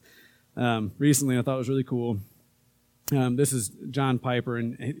recently. I thought it was really cool. This is John Piper,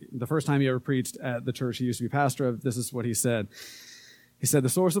 and the first time he ever preached at the church he used to be pastor of, this is what he said. He said, "The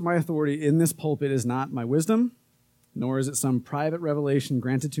source of my authority in this pulpit is not my wisdom, nor is it some private revelation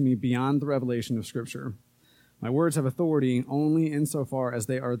granted to me beyond the revelation of Scripture. My words have authority only insofar as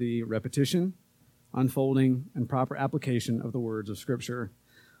they are the repetition, unfolding, and proper application of the words of Scripture.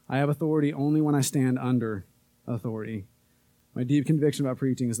 I have authority only when I stand under authority. My deep conviction about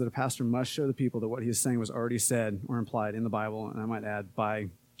preaching is that a pastor must show the people that what he is saying was already said or implied in the Bible, and I might add, by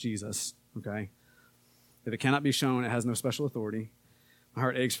Jesus, okay? If it cannot be shown, it has no special authority. My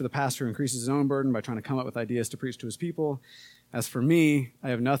heart aches for the pastor who increases his own burden by trying to come up with ideas to preach to his people. As for me, I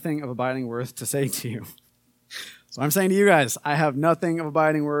have nothing of abiding worth to say to you." So I'm saying to you guys, I have nothing of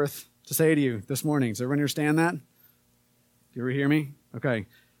abiding worth to say to you this morning. Does everyone understand that? Do you ever hear me? Okay.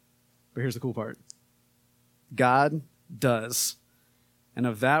 But here's the cool part. God does. And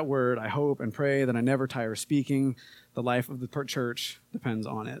of that word, I hope and pray that I never tire speaking. The life of the church depends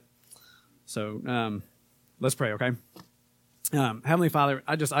on it. So let's pray, okay? Heavenly Father,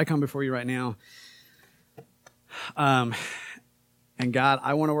 I come before you right now. And God,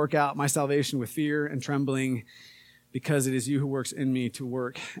 I want to work out my salvation with fear and trembling because it is you who works in me to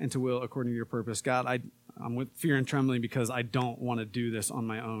work and to will according to your purpose. God, I'm with fear and trembling because I don't want to do this on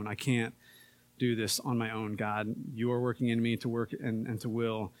my own. I can't do this on my own, God. You are working in me to work and to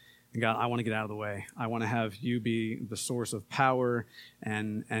will. And God, I want to get out of the way. I want to have you be the source of power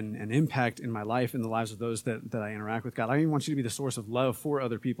and impact in my life, in the lives of those that I interact with. God, I even want you to be the source of love for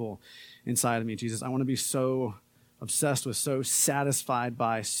other people inside of me, Jesus. I want to be so obsessed with, so satisfied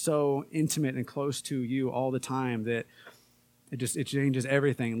by, so intimate and close to you all the time that it changes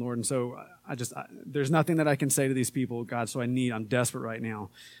everything, Lord. And so there's nothing that I can say to these people, God, so I'm desperate right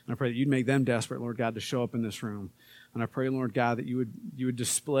now. And I pray that you'd make them desperate, Lord God, to show up in this room. And I pray, Lord God, that you would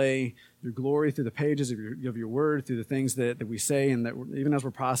display your glory through the pages of your word, through the things that we say, and that even as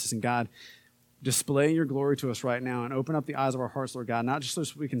we're processing, God, display your glory to us right now and open up the eyes of our hearts, Lord God, not just so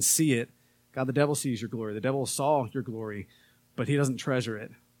we can see it. God, the devil sees your glory. The devil saw your glory, but he doesn't treasure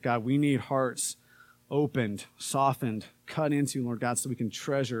it. God, we need hearts opened, softened, cut into, Lord God, so we can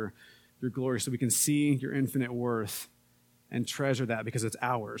treasure your glory, so we can see your infinite worth and treasure that because it's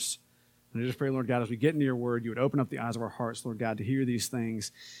ours. And I just pray, Lord God, as we get into your word, you would open up the eyes of our hearts, Lord God, to hear these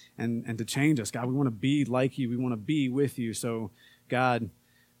things and to change us. God, we want to be like you. We want to be with you. So, God,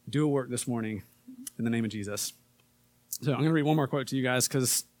 do a work this morning in the name of Jesus. So I'm going to read one more quote to you guys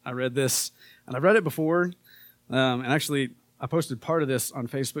because I read this, and I've read it before. And actually, I posted part of this on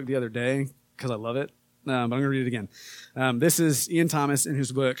Facebook the other day because I love it. But I'm going to read it again. This is Ian Thomas in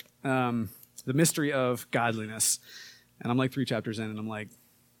his book, The Mystery of Godliness. And I'm like 3 chapters in, and I'm like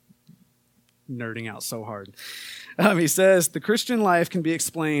nerding out so hard. He says, "The Christian life can be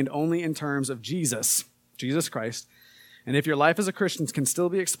explained only in terms of Jesus Christ. And if your life as a Christian can still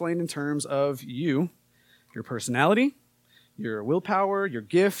be explained in terms of you, your personality, your willpower, your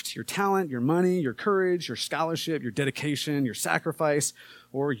gift, your talent, your money, your courage, your scholarship, your dedication, your sacrifice,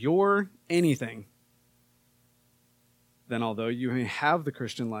 or your anything, then although you may have the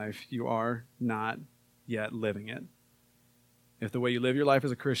Christian life, you are not yet living it. If the way you live your life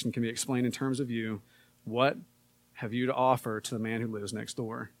as a Christian can be explained in terms of you, what have you to offer to the man who lives next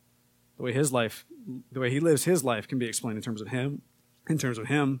door? The way he lives his life can be explained in terms of him.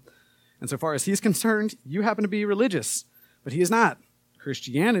 And so far as he's concerned, you happen to be religious, but he is not.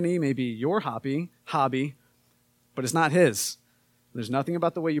 Christianity may be your hobby, but it's not his. There's nothing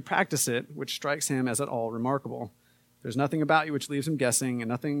about the way you practice it which strikes him as at all remarkable. There's nothing about you which leaves him guessing, and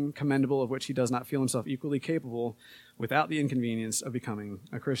nothing commendable of which he does not feel himself equally capable without the inconvenience of becoming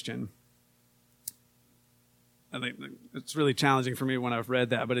a Christian." I think it's really challenging for me when I've read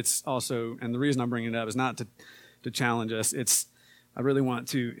that, but it's also, and the reason I'm bringing it up is not to challenge us. I really want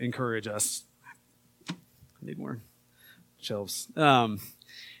to encourage us. I need more shelves.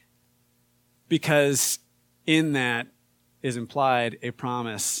 Because in that is implied a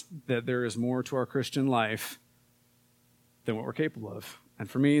promise that there is more to our Christian life than what we're capable of. And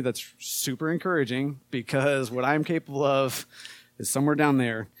for me, that's super encouraging because what I'm capable of is somewhere down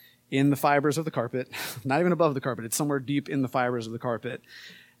there in the fibers of the carpet, not even above the carpet. It's somewhere deep in the fibers of the carpet.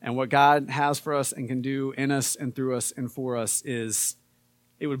 And what God has for us and can do in us and through us and for us is,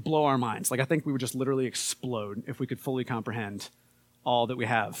 it would blow our minds. Like, I think we would just literally explode if we could fully comprehend all that we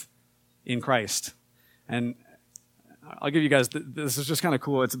have in Christ. And I'll give you guys, this is just kind of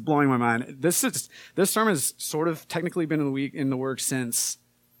cool. It's blowing my mind. This sermon has sort of technically been in the works since,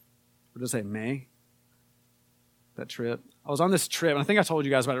 what did I say, May? That trip. I was on this trip, and I think I told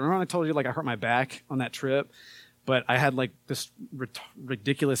you guys about it. Remember when I told you, like, I hurt my back on that trip? But I had like this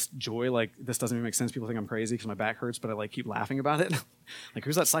ridiculous joy. Like, this doesn't even make sense. People think I'm crazy because my back hurts, but I like keep laughing about it. Like,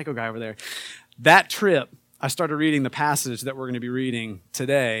 who's that psycho guy over there? That trip, I started reading the passage that we're going to be reading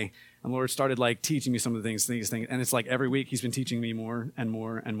today. And the Lord started like teaching me some of these things. And it's like every week he's been teaching me more and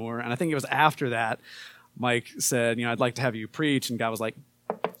more and more. And I think it was after that, Mike said, I'd like to have you preach. And God was like,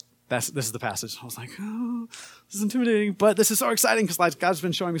 this is the passage. I was like, oh, this is intimidating, but this is so exciting because like, God's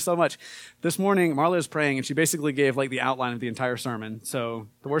been showing me so much. This morning, Marla was praying, and she basically gave like the outline of the entire sermon. So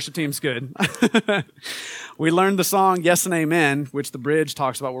the worship team's good. We learned the song Yes and Amen, which the bridge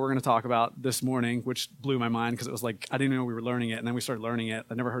talks about what we're going to talk about this morning, which blew my mind because it was like, I didn't know we were learning it. And then we started learning it.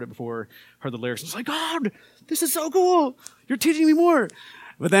 I never heard it before, heard the lyrics. I was like, God, this is so cool. You're teaching me more.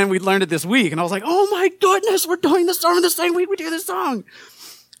 But then we learned it this week, and I was like, oh my goodness, we're doing the sermon the same week we do this song.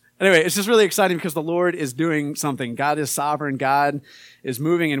 Anyway, it's just really exciting because the Lord is doing something. God is sovereign. God is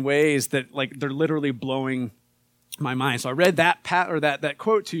moving in ways that, like, they're literally blowing my mind. So I read that that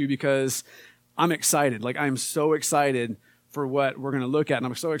quote to you because I'm excited. Like, I'm so excited for what we're going to look at, and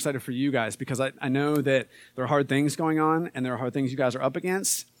I'm so excited for you guys because I know that there are hard things going on, and there are hard things you guys are up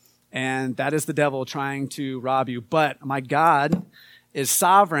against, and that is the devil trying to rob you. But my God is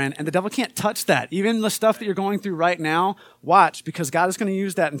sovereign, and the devil can't touch that. Even the stuff that you're going through right now, watch, because God is going to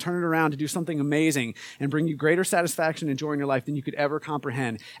use that and turn it around to do something amazing and bring you greater satisfaction and joy in your life than you could ever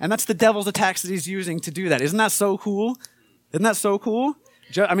comprehend. And that's the devil's attacks that he's using to do that. Isn't that so cool? Isn't that so cool?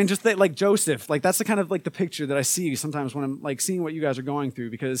 Just like Joseph, like that's the kind of like the picture that I see sometimes when I'm like seeing what you guys are going through,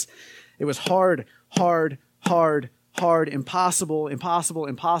 because it was hard, impossible.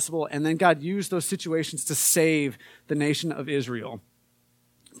 And then God used those situations to save the nation of Israel,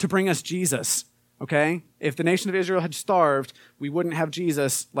 to bring us Jesus, okay? If the nation of Israel had starved, we wouldn't have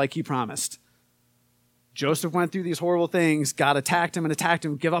Jesus like he promised. Joseph went through these horrible things. God attacked him.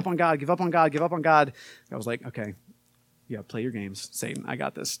 Give up on God, give up on God, give up on God. I was like, okay, yeah, play your games, Satan. I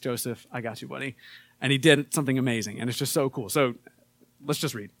got this. Joseph, I got you, buddy. And he did something amazing, and it's just so cool. So let's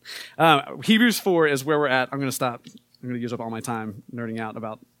just read. Hebrews 4 is where we're at. I'm going to stop. I'm going to use up all my time nerding out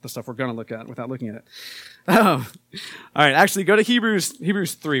about the stuff we're going to look at without looking at it. All right, actually, go to Hebrews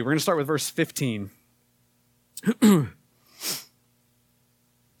 3. We're going to start with verse 15.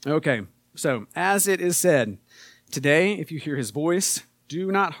 Okay, so as it is said, today, if you hear his voice,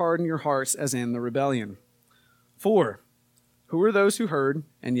 do not harden your hearts as in the rebellion. For who are those who heard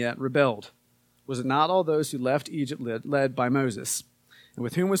and yet rebelled? Was it not all those who left Egypt led by Moses? And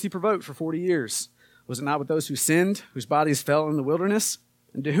with whom was he provoked for 40 years? Was it not with those who sinned, whose bodies fell in the wilderness?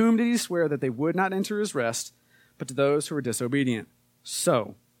 And to whom did he swear that they would not enter his rest, but to those who were disobedient?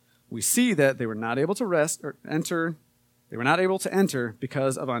 So we see that they were not able to enter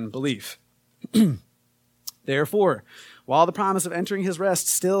because of unbelief. Therefore, while the promise of entering his rest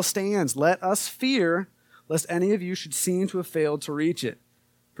still stands, let us fear lest any of you should seem to have failed to reach it.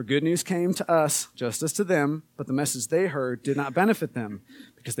 For good news came to us just as to them, but the message they heard did not benefit them,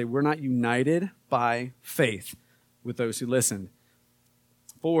 because they were not united by faith with those who listened.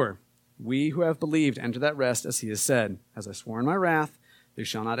 For we who have believed enter that rest, as he has said, as I swore in my wrath, they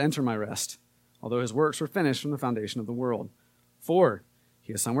shall not enter my rest, although his works were finished from the foundation of the world. For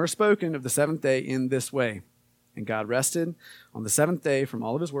he has somewhere spoken of the seventh day in this way, and God rested on the seventh day from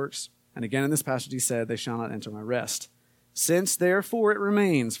all of his works, and again in this passage he said, they shall not enter my rest. Since therefore it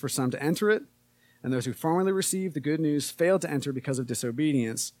remains for some to enter it, and those who formerly received the good news failed to enter because of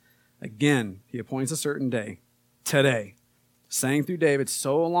disobedience, again he appoints a certain day, today, saying through David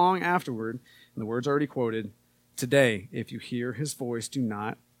so long afterward, and the words already quoted, today, if you hear his voice, do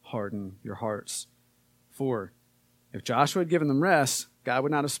not harden your hearts. For if Joshua had given them rest, God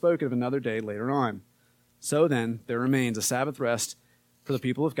would not have spoken of another day later on. So then, there remains a Sabbath rest for the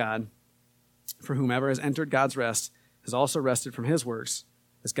people of God, for whomever has entered God's rest has also rested from his works,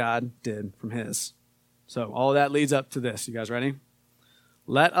 as God did from his. So all of that leads up to this. You guys ready?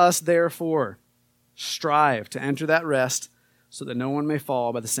 Let us therefore strive to enter that rest, so that no one may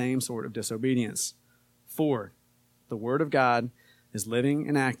fall by the same sort of disobedience. For the word of God is living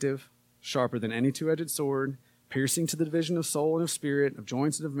and active, sharper than any two-edged sword, piercing to the division of soul and of spirit, of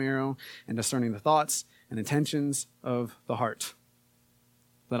joints and of marrow, and discerning the thoughts and intentions of the heart.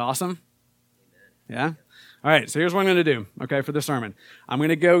 Is that awesome? Yeah? All right, so here's what I'm going to do, okay, for this sermon. I'm going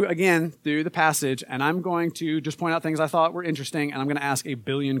to go again through the passage, and I'm going to just point out things I thought were interesting, and I'm going to ask a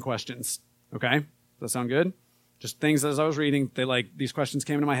billion questions, okay? Does that sound good? Just things as I was reading, these questions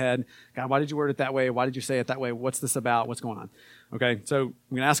came into my head. God, why did you word it that way? Why did you say it that way? What's this about? What's going on? Okay, so I'm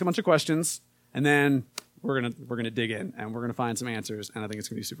going to ask a bunch of questions, and then we're going to dig in, and we're going to find some answers, and I think it's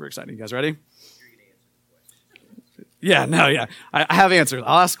going to be super exciting. You guys ready? Yeah, no, yeah. I have answers.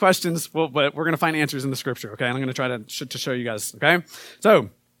 I'll ask questions, but we're going to find answers in the scripture, okay? And I'm going to try to show you guys, okay?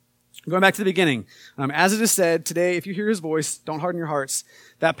 So, going back to the beginning. As it is said, today, if you hear his voice, don't harden your hearts.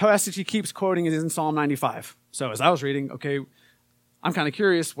 That passage he keeps quoting is in Psalm 95. So, as I was reading, okay, I'm kind of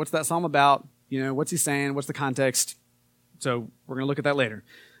curious, what's that psalm about? What's he saying? What's the context? So, we're going to look at that later,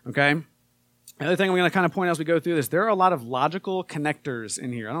 okay? Another thing I'm going to kind of point out as we go through this, there are a lot of logical connectors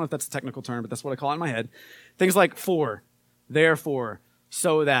in here. I don't know if that's a technical term, but that's what I call it in my head. Things like for, therefore,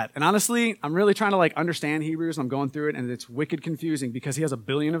 so that. And honestly, I'm really trying to understand Hebrews, and I'm going through it, and it's wicked confusing because he has a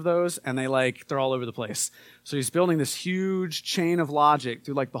billion of those, and they're all over the place. So he's building this huge chain of logic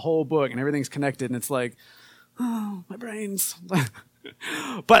through the whole book, and everything's connected, and it's oh, my brains.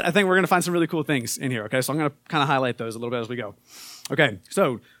 But I think we're going to find some really cool things in here, okay? So I'm going to kind of highlight those a little bit as we go. Okay,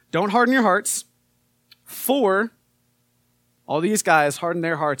 so don't harden your hearts. For all these guys hardened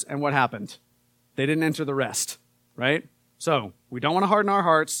their hearts, and what happened? They didn't enter the rest, right? So we don't want to harden our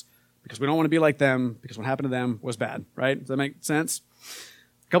hearts because we don't want to be like them, because what happened to them was bad, right? Does that make sense?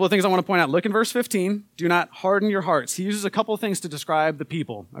 A couple of things I want to point out. Look in verse 15. Do not harden your hearts. He uses a couple of things to describe the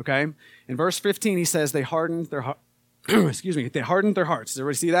people, okay? In verse 15, he says they hardened their they hardened their hearts. Does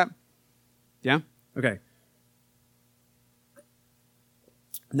everybody see that? Yeah? Okay.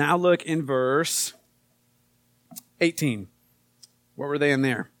 Now look in verse 18. What were they in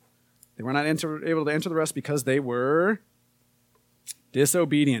there? They were not able to enter the rest because they were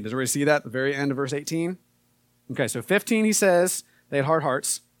disobedient. Does everybody see that at the very end of verse 18? Okay, so 15 he says they had hard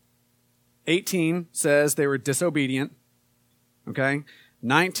hearts. 18 says they were disobedient. Okay?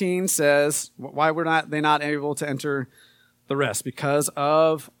 19 says, why were they not able to enter the rest? Because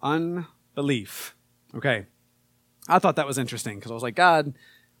of unbelief. Okay. I thought that was interesting because I was like, God,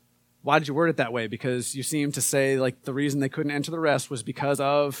 why did you word it that way? Because you seem to say the reason they couldn't enter the rest was because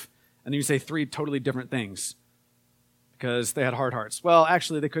of, and then you say three totally different things. Because they had hard hearts. Well,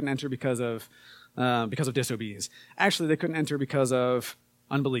 actually, they couldn't enter because of disobedience. Actually, they couldn't enter because of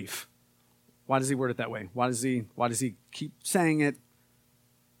unbelief. Why does he word it that way? Why does he keep saying it?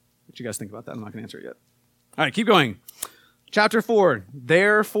 What you guys think about that? I'm not going to answer it yet. All right, keep going. Chapter 4,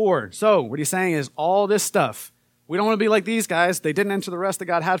 therefore. So what he's saying is all this stuff. We don't want to be like these guys. They didn't enter the rest that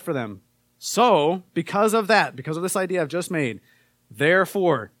God had for them. So because of that, because of this idea I've just made,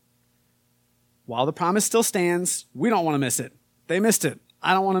 therefore, while the promise still stands, we don't want to miss it. They missed it.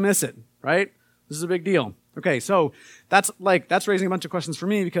 I don't want to miss it, right? This is a big deal. Okay, so that's raising a bunch of questions for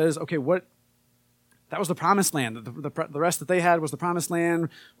me because, okay, that was the promised land. The rest that they had was the promised land.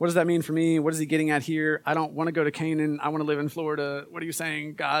 What does that mean for me? What is he getting at here? I don't want to go to Canaan. I want to live in Florida. What are you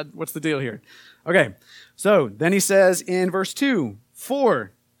saying, God? What's the deal here? Okay, so then he says in verse 2,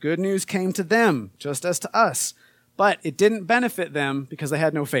 for good news came to them just as to us, but it didn't benefit them because they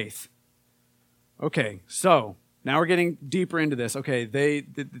had no faith. Okay, so now we're getting deeper into this. Okay, they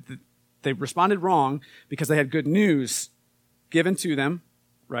responded wrong because they had good news given to them,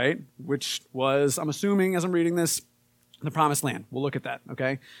 right? Which was, I'm assuming as I'm reading this, the promised land. We'll look at that,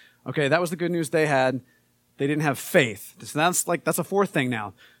 okay? Okay, that was the good news they had. They didn't have faith. So that's a fourth thing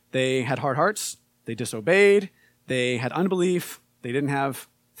now. They had hard hearts. They disobeyed. They had unbelief. They didn't have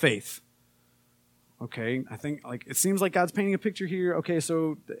faith. Okay, I think it seems like God's painting a picture here. Okay,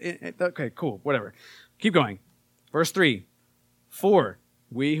 so, okay, cool, whatever. Keep going. Verse 3, for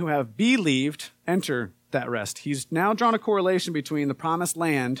we who have believed enter that rest. He's now drawn a correlation between the promised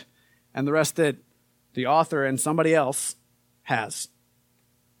land and the rest that the author and somebody else has.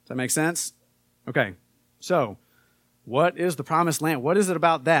 Does that make sense? Okay, so what is the promised land? What is it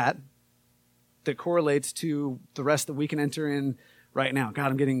about that correlates to the rest that we can enter in right now? God,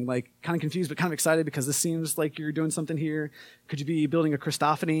 I'm getting kind of confused, but kind of excited because this seems like you're doing something here. Could you be building a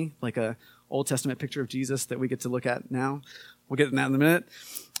Christophany, like a Old Testament picture of Jesus that we get to look at now? We'll get to that in a minute.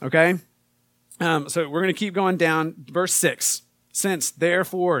 Okay? So we're going to keep going down. Verse 6. Since,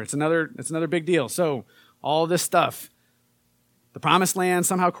 therefore, it's another big deal. So all this stuff, the promised land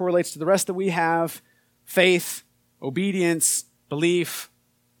somehow correlates to the rest that we have. Faith, obedience, belief,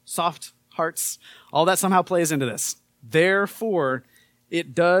 soft hearts, all that somehow plays into this. Therefore,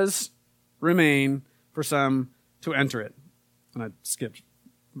 it does remain for some to enter it. And I skipped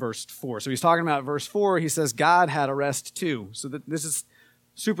verse 4. So he's talking about verse 4. He says God had a rest too. So this is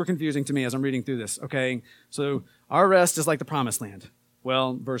super confusing to me as I'm reading through this. Okay, so our rest is like the promised land.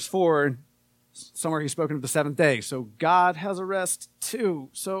 Well, verse 4, somewhere he's spoken of the seventh day. So God has a rest too.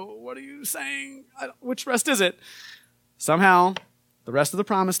 So what are you saying? Which rest is it? Somehow, the rest of the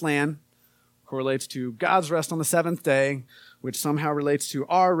promised land correlates to God's rest on the seventh day, which somehow relates to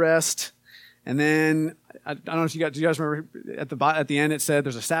our rest. And then, I don't know if do you guys remember at the end it said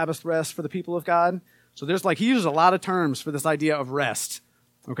there's a Sabbath rest for the people of God? So he uses a lot of terms for this idea of rest,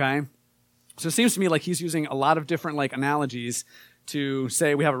 okay? So it seems to me like he's using a lot of different analogies to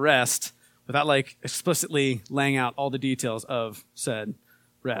say we have a rest without explicitly laying out all the details of said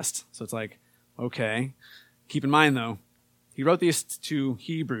rest. So it's okay. Keep in mind though, he wrote these to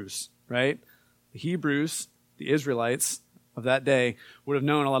Hebrews, right? The Hebrews, the Israelites of that day, would have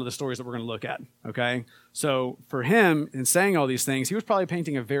known a lot of the stories that we're going to look at, okay? So for him, in saying all these things, he was probably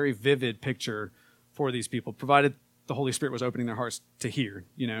painting a very vivid picture for these people, provided the Holy Spirit was opening their hearts to hear,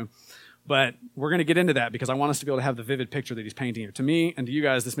 But we're going to get into that because I want us to be able to have the vivid picture that he's painting here. To me and to you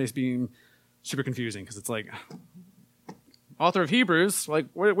guys, this may seem super confusing because it's author of Hebrews,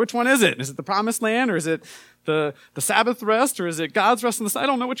 which one is it? Is it the promised land, or is it the Sabbath rest, or is it God's rest on the side? I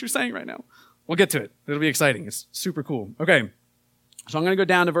don't know what you're saying right now. We'll get to it. It'll be exciting. It's super cool. Okay, so I'm going to go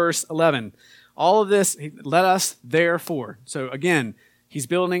down to verse 11. All of this, let us therefore. So again, he's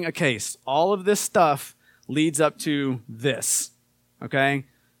building a case. All of this stuff leads up to this, okay?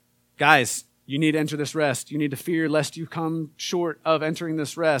 Guys, you need to enter this rest. You need to fear lest you come short of entering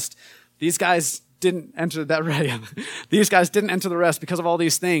this rest. These guys didn't enter that rest. These guys didn't enter the rest because of all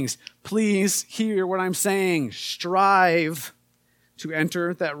these things. Please hear what I'm saying. Strive to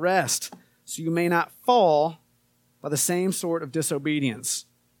enter that rest so you may not fall by the same sort of disobedience.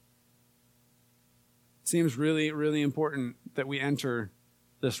 It seems really, really important that we enter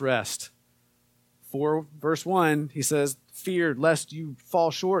this rest. For verse 1, he says, fear lest you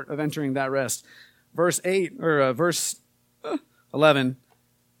fall short of entering that rest. Verse 11,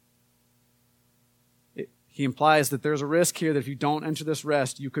 he implies that there's a risk here that if you don't enter this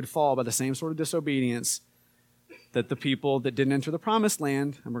rest, you could fall by the same sort of disobedience that the people that didn't enter the promised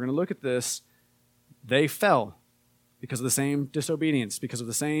land, and we're going to look at this, they fell because of the same disobedience, because of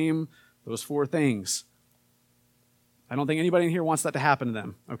those four things. I don't think anybody in here wants that to happen to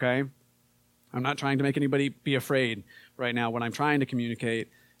them, okay? I'm not trying to make anybody be afraid right now. What I'm trying to communicate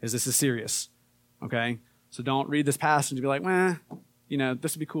is this is serious, okay? So don't read this passage and be like,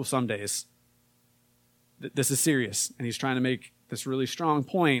 this would be cool some days. This is serious. And he's trying to make this really strong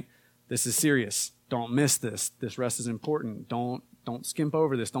point. This is serious. Don't miss this. This rest is important. Don't skimp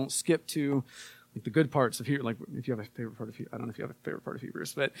over this. Don't skip to the good parts of Hebrews. If you have a favorite part of Hebrews, I don't know if you have a favorite part of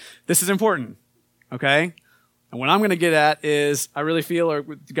Hebrews, but this is important, okay? And what I'm going to get at is I really feel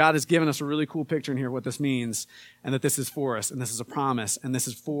God has given us a really cool picture in here of what this means, and that this is for us, and this is a promise, and this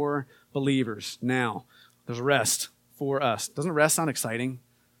is for believers. Now, there's rest for us. Doesn't rest sound exciting?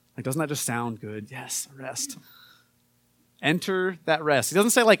 Doesn't that just sound good? Yes, rest. Enter that rest. He doesn't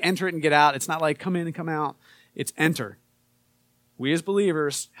say enter it and get out. It's not come in and come out. It's enter. We as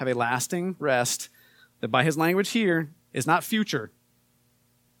believers have a lasting rest that by his language here is not future.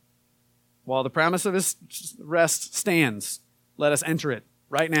 While the promise of his rest stands, let us enter it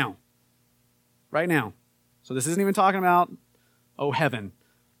right now. Right now. So this isn't even talking about, heaven.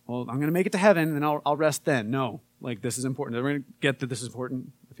 Well, I'm going to make it to heaven and I'll rest then. No, this is important. We're going to get that this is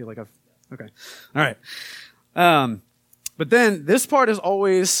important. I feel okay. All right. But then this part has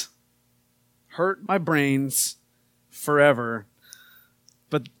always hurt my brains forever.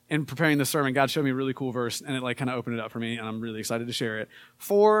 But in preparing this sermon, God showed me a really cool verse, and it kind of opened it up for me, and I'm really excited to share it.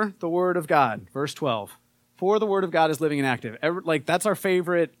 For the word of God, verse 12. For the word of God is living and active. That's our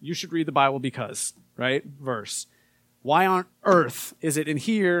favorite, you should read the Bible because, right, verse. Why on earth is it in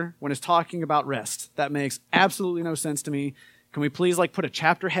here when it's talking about rest? That makes absolutely no sense to me. Can we please put a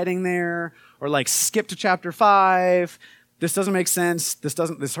chapter heading there or skip to chapter 5? This doesn't make sense.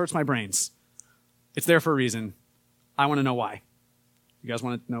 This hurts my brains. It's there for a reason. I want to know why. You guys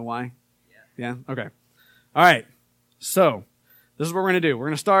want to know why? Yeah? Okay. All right. So this is what we're going to do. We're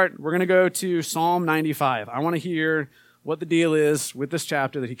going to go to Psalm 95. I want to hear what the deal is with this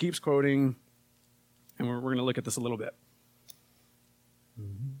chapter that he keeps quoting, and we're going to look at this a little bit.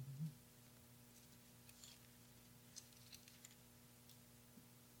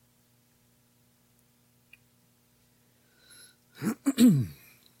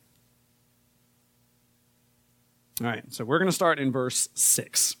 All right, so we're going to start in verse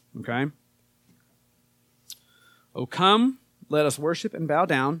 6, okay? O come, let us worship and bow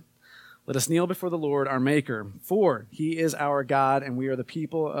down. Let us kneel before the Lord our Maker, for he is our God, and we are the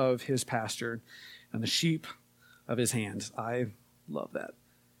people of his pasture and the sheep of his hand. I love that.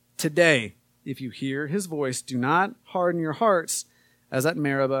 Today, if you hear his voice, do not harden your hearts as at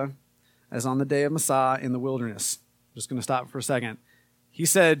Meribah, as on the day of Massah in the wilderness. I'm just going to stop for a second. He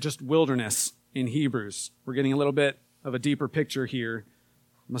said just wilderness in Hebrews. We're getting a little bit of a deeper picture here.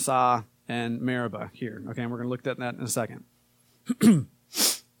 Massah and Meribah here. Okay, and we're going to look at that in a second.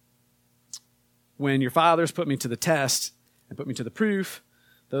 When your fathers put me to the test and put me to the proof,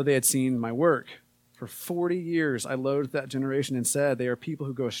 though they had seen my work For 40 years I loathed that generation and said, they are people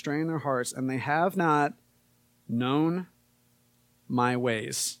who go astray in their hearts, and they have not known my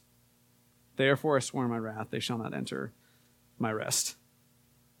ways. Therefore I swore in my wrath, they shall not enter my rest.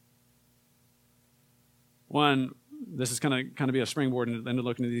 One, this is going to be a springboard into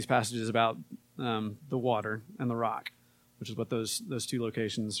looking at these passages about the water and the rock, which is what those two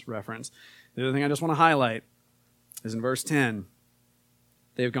locations reference. The other thing I just want to highlight is in verse 10.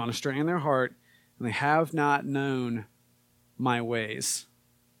 They have gone astray in their heart, and they have not known my ways.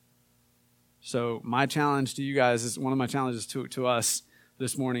 So my challenge to you guys is, one of my challenges to us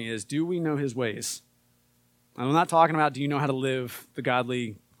this morning is, do we know his ways? And I'm not talking about, do you know how to live the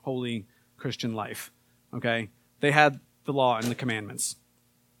godly, holy Christian life? Okay? They had the law and the commandments.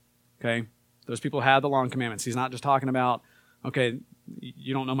 Okay? Those people had the law and commandments. He's not just talking about, okay,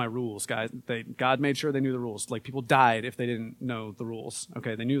 you don't know my rules, guys. God made sure they knew the rules. Like, people died if they didn't know the rules.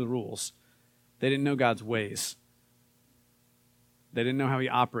 Okay, they knew the rules. They didn't know God's ways. They didn't know how he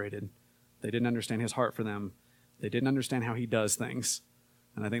operated. They didn't understand his heart for them. They didn't understand how he does things.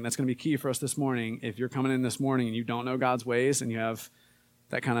 And I think that's going to be key for us this morning. If you're coming in this morning and you don't know God's ways and you have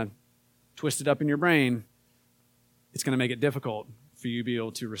that kind of twisted up in your brain, it's going to make it difficult for you to be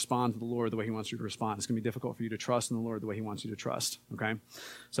able to respond to the Lord the way he wants you to respond. It's going to be difficult for you to trust in the Lord the way he wants you to trust, okay?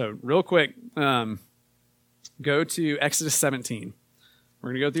 So real quick, go to Exodus 17.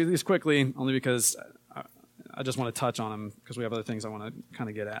 We're going to go through these quickly only because I just want to touch on them because we have other things I want to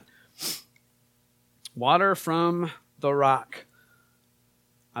kind of get at. Water from the rock.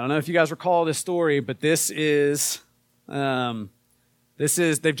 I don't know if you guys recall this story, but this is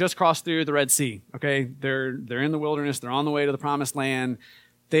they've just crossed through the Red Sea, okay? They're in the wilderness. They're on the way to the promised land.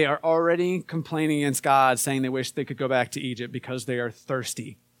 They are already complaining against God, saying they wish they could go back to Egypt because they are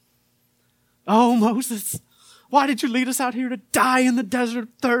thirsty. Oh, Moses, why did you lead us out here to die in the desert of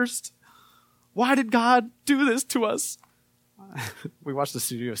thirst? Why did God do this to us? We watched the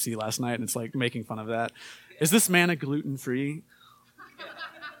Studio C last night, and it's like making fun of that. Is this manna gluten-free?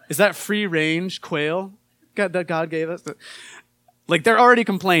 Is that free-range quail that God gave us? Like, they're already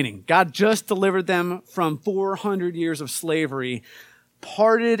complaining. God just delivered them from 400 years of slavery,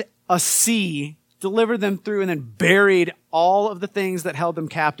 parted a sea, delivered them through, and then buried all of the things that held them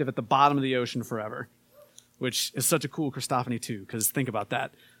captive at the bottom of the ocean forever, which is such a cool Christophany too, because think about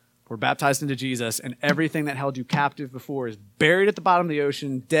that. We're baptized into Jesus, and everything that held you captive before is buried at the bottom of the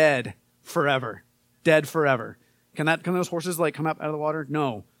ocean, dead forever. Dead forever. Can those horses come up out of the water?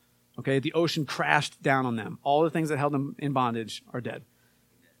 No. Okay, the ocean crashed down on them. All the things that held them in bondage are dead.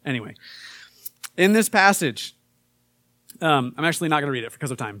 Anyway, in this passage, I'm actually not going to read it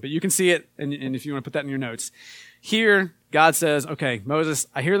because of time, but you can see it, and if you want to put that in your notes. Here, God says, okay, Moses,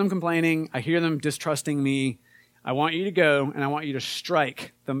 I hear them complaining. I hear them distrusting me. I want you to go, and I want you to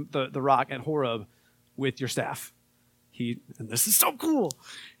strike the rock at Horeb with your staff. And this is so cool.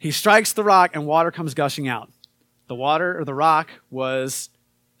 He strikes the rock, and water comes gushing out. The water, or the rock, was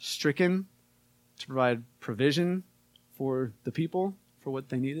stricken to provide provision for the people, for what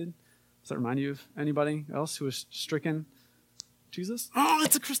they needed. Does that remind you of anybody else who was stricken? Jesus? Oh,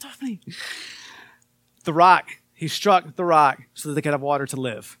 it's a Christophany. The rock, he struck the rock so that they could have water to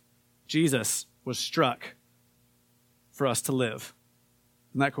live. Jesus was struck for us to live.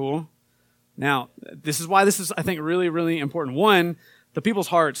 Isn't that cool? Now, this is why this is, I think, really, really important. One, the people's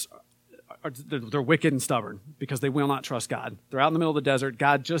hearts they're wicked and stubborn because they will not trust God. They're out in the middle of the desert.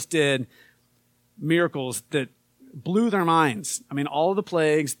 God just did miracles that blew their minds. I mean, all of the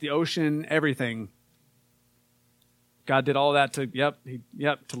plagues, the ocean, everything. God did all that to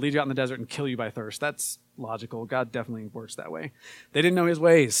lead you out in the desert and kill you by thirst. That's logical. God definitely works that way. They didn't know his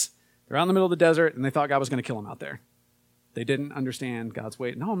ways. They're out in the middle of the desert, and they thought God was going to kill them out there. They didn't understand God's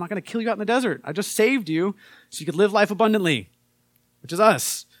way. No, I'm not going to kill you out in the desert. I just saved you so you could live life abundantly, which is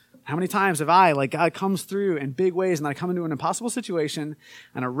us. How many times have God comes through in big ways, and I come into an impossible situation,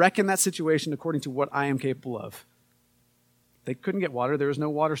 and I reckon that situation according to what I am capable of. They couldn't get water. There was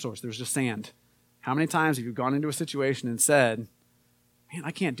no water source. There was just sand. How many times have you gone into a situation and said, man, I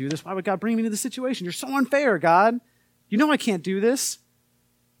can't do this. Why would God bring me to this situation? You're so unfair, God. You know I can't do this.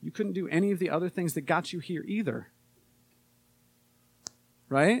 You couldn't do any of the other things that got you here either.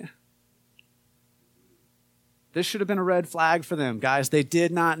 Right? This should have been a red flag for them, guys. They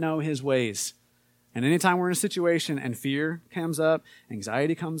did not know his ways. And anytime we're in a situation and fear comes up,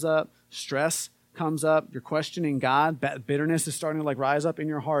 anxiety comes up, stress comes up, you're questioning God, bitterness is starting to rise up in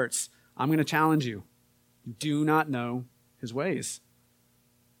your hearts, I'm going to challenge you. You do not know his ways.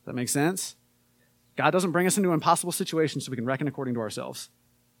 Does that make sense? God doesn't bring us into impossible situations so we can reckon according to ourselves.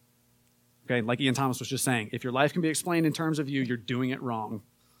 Okay, like Ian Thomas was just saying, if your life can be explained in terms of you, you're doing it wrong.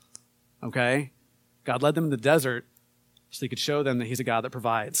 Okay? God led them in the desert so he could show them that he's a God that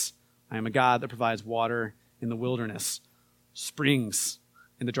provides. I am a God that provides water in the wilderness, springs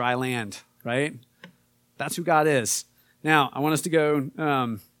in the dry land, right? That's who God is. Now, I want us to go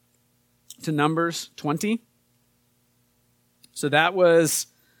to Numbers 20. So that was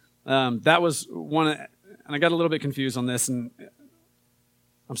one, and I got a little bit confused on this, and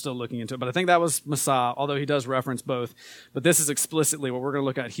I'm still looking into it, but I think that was Massah, although he does reference both. But this is explicitly what we're going to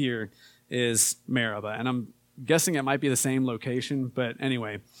look at here is Meribah, and I'm guessing it might be the same location, but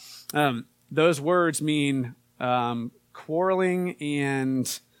anyway, those words mean quarreling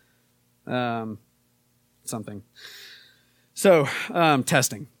and something. So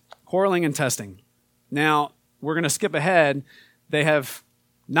testing, quarreling and testing. Now, we're going to skip ahead. They have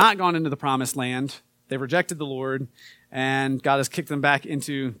not gone into the promised land. They've rejected the Lord, and God has kicked them back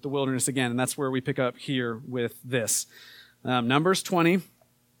into the wilderness again, and that's where we pick up here with this. Numbers 20,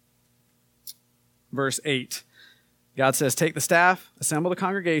 verse 8. God says, take the staff, assemble the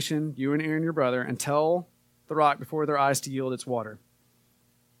congregation, you and Aaron your brother, and tell the rock before their eyes to yield its water.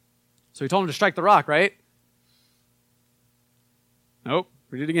 So he told them to strike the rock, right? Nope.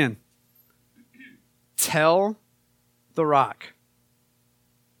 Read it again. Tell the rock.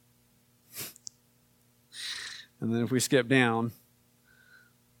 And then if we skip down,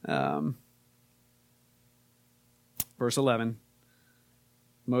 verse 11,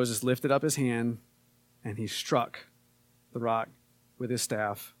 Moses lifted up his hand and he struck the rock with his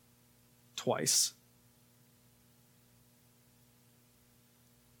staff twice.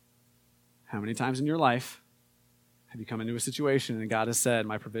 How many times in your life have you come into a situation and God has said,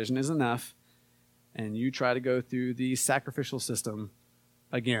 my provision is enough, and you try to go through the sacrificial system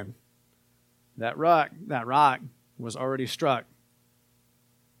again? That rock was already struck.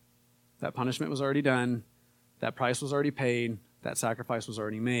 That punishment was already done. That price was already paid. That sacrifice was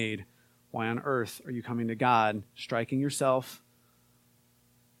already made. Why on earth are you coming to God, striking yourself,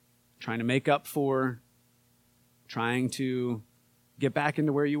 trying to make up for, trying to get back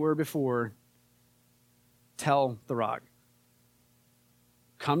into where you were before? Tell the rock.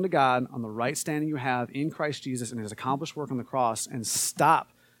 Come to God on the right standing you have in Christ Jesus and his accomplished work on the cross, and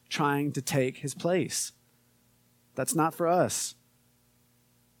stop trying to take his place. That's not for us.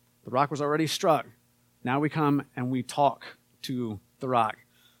 The rock was already struck. Now we come and we talk to the rock.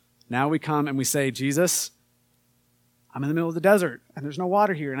 Now we come and we say, Jesus, I'm in the middle of the desert and there's no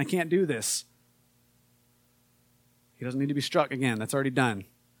water here and I can't do this. He doesn't need to be struck again. That's already done.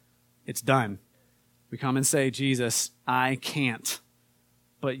 It's done. We come and say, Jesus, I can't,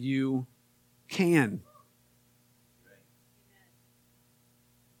 but you can.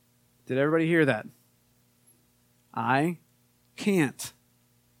 Did everybody hear that? I can't,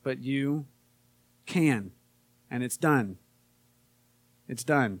 but you can. And it's done. It's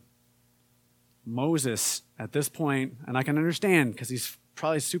done. Moses, at this point, and I can understand because he's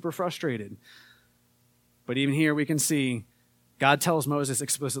probably super frustrated, but even here we can see God tells Moses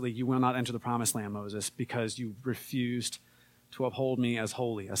explicitly, you will not enter the promised land, Moses, because you refused to uphold me as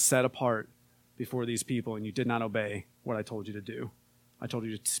holy, as set apart before these people, and you did not obey what I told you to do. I told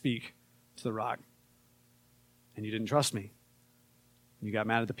you to speak to the rock, and you didn't trust me. You got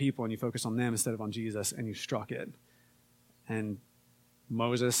mad at the people, and you focused on them instead of on Jesus, and you struck it. And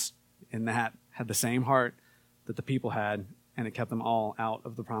Moses, in that, had the same heart that the people had, and it kept them all out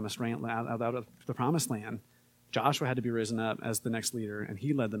of the promised land. Out of the promised land. Joshua had to be risen up as the next leader, and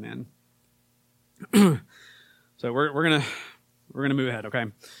he led them in. So we're gonna move ahead, okay?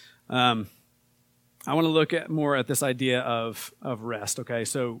 I want to look at more at this idea of rest, okay?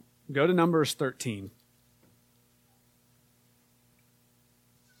 So go to Numbers 13.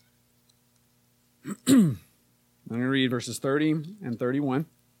 I'm going to read verses 30 and 31.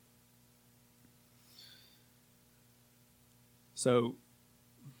 So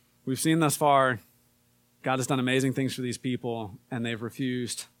we've seen thus far, God has done amazing things for these people, and they've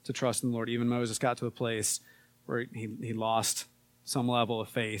refused to trust in the Lord. Even Moses got to a place where he lost some level of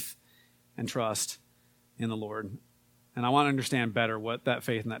faith and trust in the Lord. And I want to understand better what that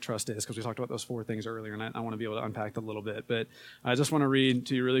faith and that trust is, because we talked about those four things earlier, and I want to be able to unpack that a little bit. But I just want to read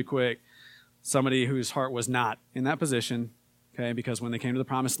to you really quick somebody whose heart was not in that position, okay, because when they came to the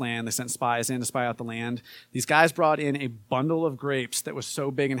promised land, they sent spies in to spy out the land. These guys brought in a bundle of grapes that was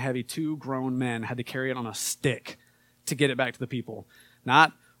so big and heavy, 2 grown men had to carry it on a stick to get it back to the people.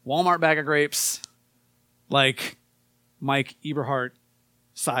 Not Walmart bag of grapes, like Mike Eberhardt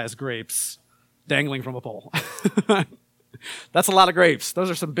size grapes dangling from a pole. That's a lot of grapes. Those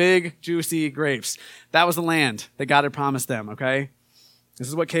are some big, juicy grapes. That was the land that God had promised them, okay? This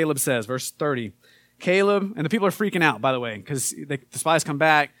is what Caleb says, verse 30. Caleb, and the people are freaking out, by the way, because the spies come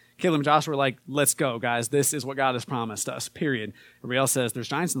back. Caleb and Joshua were like, let's go, guys. This is what God has promised us, period. Everybody else says, there's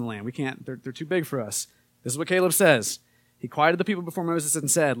giants in the land. We can't, they're too big for us. This is what Caleb says. He quieted the people before Moses and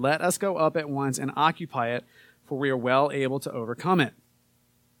said, let us go up at once and occupy it, for we are well able to overcome it.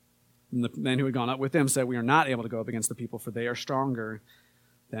 And the men who had gone up with him said, we are not able to go up against the people, for they are stronger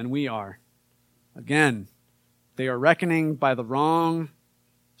than we are. Again, they are reckoning by to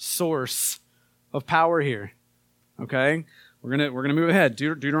source of power here. Okay? We're gonna move ahead.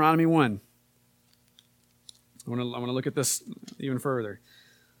 Deuteronomy 1. I want to look at this even further.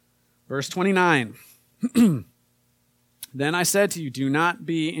 Verse 29. Then I said to you, do not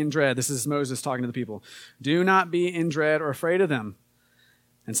be in dread. This is Moses talking to the people. Do not be in dread or afraid of them.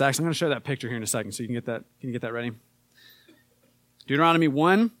 And Sax, I'm going to show that picture here in a second, so you can get that. Can you get that ready? Deuteronomy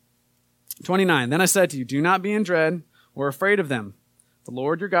 1:29. Then I said to you, do not be in dread or afraid of them. The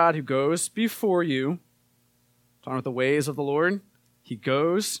Lord your God who goes before you, talking about the ways of the Lord, he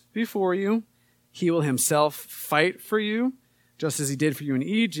goes before you. He will himself fight for you, just as he did for you in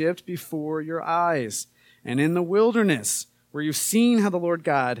Egypt before your eyes. And in the wilderness, where you've seen how the Lord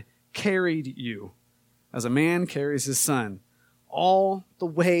God carried you, as a man carries his son, all the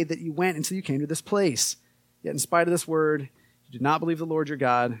way that you went until you came to this place. Yet in spite of this word, you did not believe the Lord your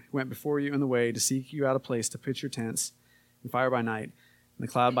God, who went before you in the way to seek you out a place to pitch your tents, in fire by night, and the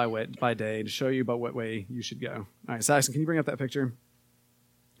cloud by day, to show you about what way you should go. All right, Saxon, can you bring up that picture?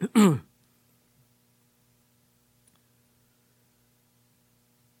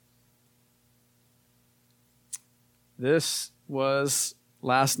 This was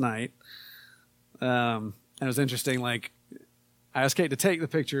last night, and it was interesting. Like, I asked Kate to take the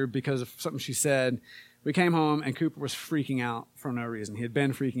picture because of something she said. We came home, and Cooper was freaking out for no reason. He had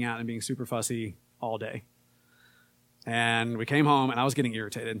been freaking out and being super fussy all day. And we came home, and I was getting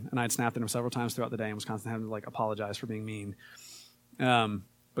irritated, and I had snapped at him several times throughout the day and was constantly having to, like, apologize for being mean.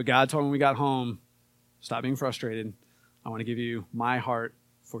 But God told me when we got home, stop being frustrated. I want to give you my heart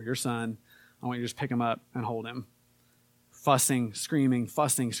for your son. I want you to just pick him up and hold him. Fussing, screaming.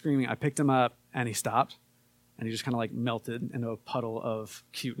 I picked him up, and he stopped, and he just kind of like melted into a puddle of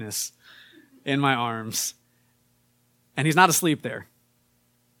cuteness in my arms. And he's not asleep there.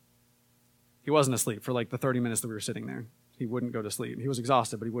 He wasn't asleep for like the 30 minutes that we were sitting there. He wouldn't go to sleep. He was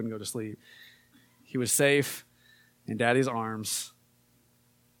exhausted, but he wouldn't go to sleep. He was safe in Daddy's arms,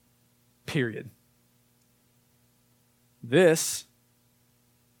 period. This,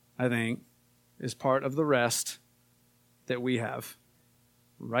 I think, is part of the rest that we have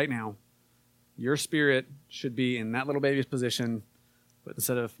right now. Your spirit should be in that little baby's position, but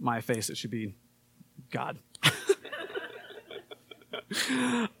instead of my face, it should be God.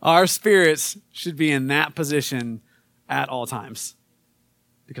 Our spirits should be in that position at all times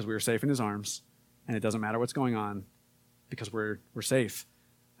because we are safe in his arms, and it doesn't matter what's going on because we're safe.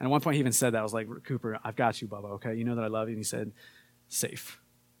 And at one point he even said that. I was like, Cooper, I've got you, Bubba, okay? You know that I love you. And he said, safe.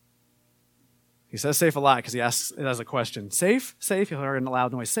 He says safe a lot because he asks it as a question. Safe? Safe? You heard a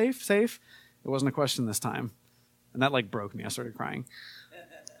loud noise. Safe? Safe? It wasn't a question this time. And that like broke me. I started crying.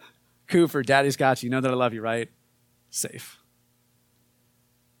 Cooper, Daddy's got you. You know that I love you, right? Safe.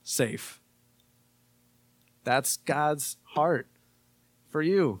 Safe. That's God's heart for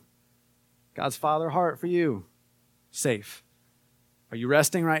you. God's Father heart for you. Safe. Are you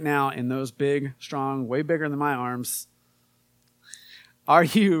resting right now in those big, strong, way bigger than my arms? Are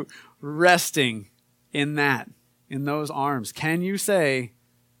you resting in that, in those arms? Can you say,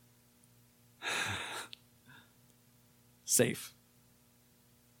 safe?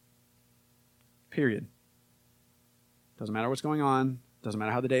 Period. Doesn't matter what's going on. Doesn't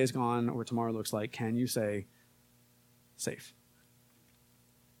matter how the day is gone or what tomorrow looks like. Can you say, safe?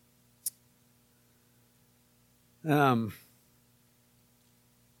 I'm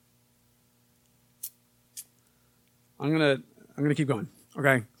gonna keep going.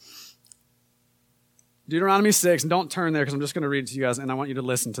 Okay. Deuteronomy 6, and don't turn there because I'm just going to read it to you guys, and I want you to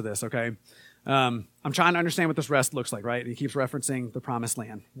listen to this, okay? I'm trying to understand what this rest looks like, right? He keeps referencing the promised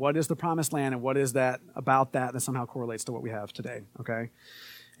land. What is the promised land, and what is that about that somehow correlates to what we have today, okay?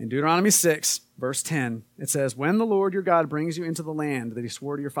 In Deuteronomy 6, verse 10, it says, when the Lord your God brings you into the land that he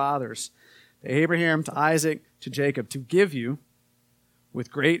swore to your fathers, to Abraham, to Isaac, to Jacob, to give you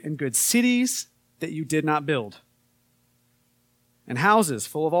with great and good cities that you did not build, and houses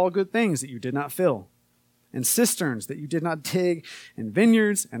full of all good things that you did not fill, and cisterns that you did not dig, and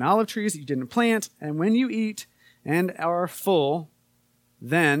vineyards and olive trees that you didn't plant. And when you eat and are full,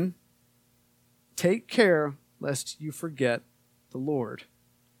 then take care lest you forget the Lord,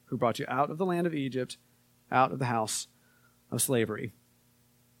 who brought you out of the land of Egypt, out of the house of slavery.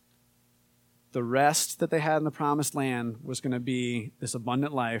 the rest that they had in the promised land was going to be this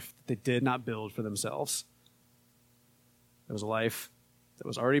abundant life that they did not build for themselves. It was a life that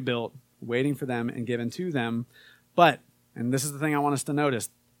was already built, waiting for them and given to them. But, and this is the thing I want us to notice,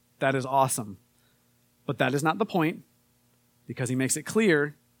 that is awesome. But that is not the point, because he makes it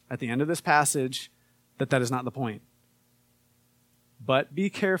clear at the end of this passage that that is not the point. But be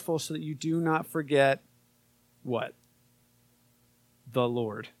careful so that you do not forget what? The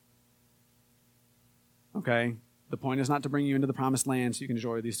Lord. Okay? The point is not to bring you into the promised land so you can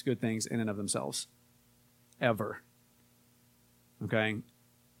enjoy these good things in and of themselves. Ever. Okay?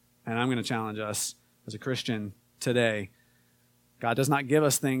 And I'm going to challenge us as a Christian today. God does not give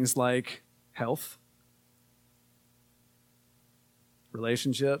us things like health,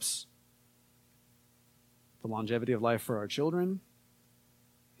 relationships, the longevity of life for our children.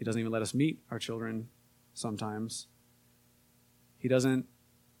 He doesn't even let us meet our children sometimes. He doesn't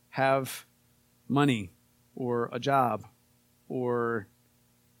have money or a job or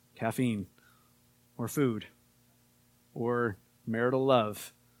caffeine or food or marital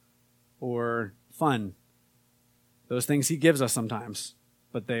love or fun. Those things he gives us sometimes,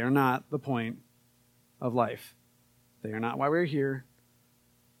 but they are not the point of life. They are not why we're here.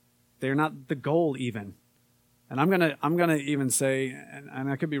 They are not the goal even. And I'm gonna even say, and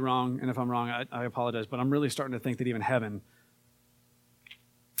I could be wrong, and if I'm wrong, I apologize, but I'm really starting to think that even heaven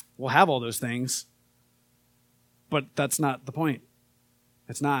will have all those things, but that's not the point.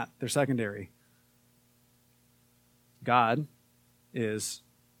 It's not. They're secondary. God is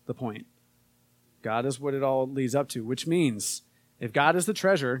the point. God is what it all leads up to, which means if God is the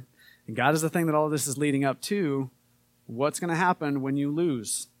treasure, and God is the thing that all of this is leading up to, what's going to happen when you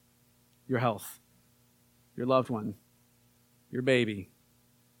lose your health, your loved one, your baby,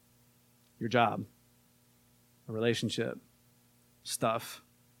 your job, a relationship, stuff,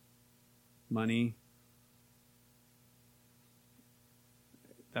 money?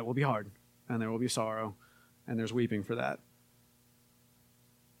 That will be hard, and there will be sorrow, and there's weeping for that.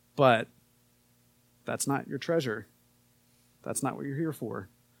 But that's not your treasure. That's not what you're here for.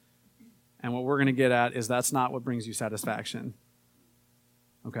 And what we're going to get at is that's not what brings you satisfaction.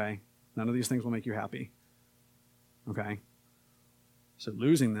 Okay? None of these things will make you happy. Okay? So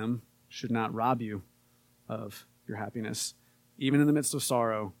losing them should not rob you of your happiness. Even in the midst of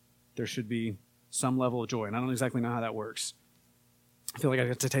sorrow, there should be some level of joy. And I don't exactly know how that works. I feel like I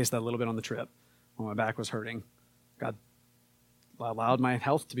got to taste that a little bit on the trip when my back was hurting. God allowed my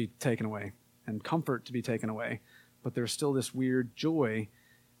health to be taken away and comfort to be taken away. But there's still this weird joy,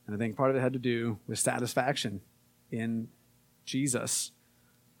 and I think part of it had to do with satisfaction in Jesus.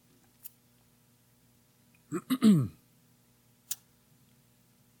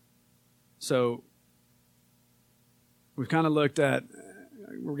 So we've kind of looked at,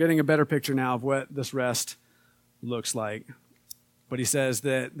 we're getting a better picture now of what this rest looks like. But he says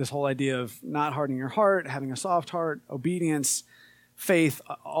that this whole idea of not hardening your heart, having a soft heart, obedience, faith,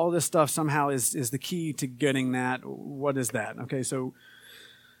 all this stuff somehow is the key to getting that. What is that? Okay, so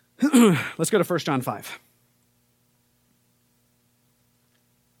let's go to 1 John 5.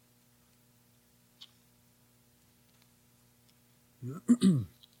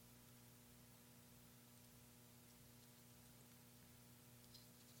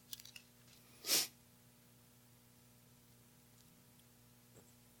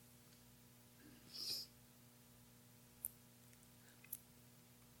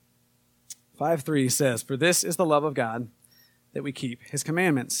 Five 3 says, "For this is the love of God, that we keep his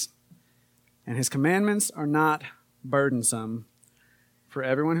commandments. And his commandments are not burdensome. For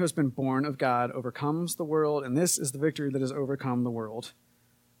everyone who has been born of God overcomes the world, and this is the victory that has overcome the world,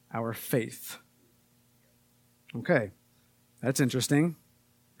 our faith." Okay, that's interesting.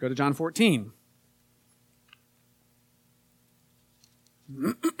 Go to John 14.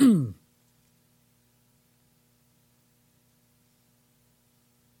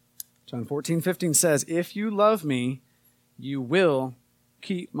 John 14:15 says, "If you love me, you will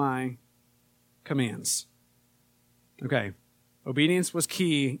keep my commands." Okay, obedience was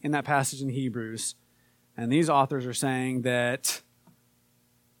key in that passage in Hebrews. And these authors are saying that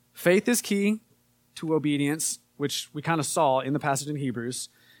faith is key to obedience, which we kind of saw in the passage in Hebrews,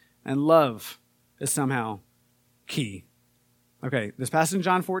 and love is somehow key. Okay, this passage in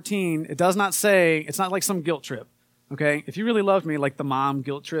John 14, it does not say, it's not like some guilt trip. Okay, if you really loved me, like the mom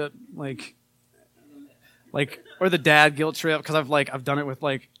guilt trip, like, or the dad guilt trip, because I've done it with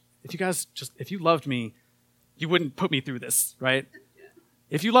if you loved me, you wouldn't put me through this, right?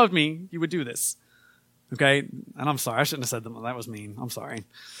 If you loved me, you would do this. Okay, and I'm sorry, I shouldn't have said that. That was mean. I'm sorry.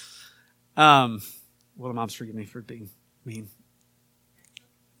 Well, the moms forgive me for being mean.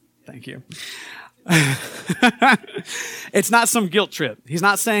 Thank you. It's not some guilt trip. He's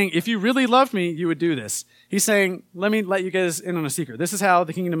not saying, if you really loved me, you would do this. He's saying, let me let you guys in on a secret. This is how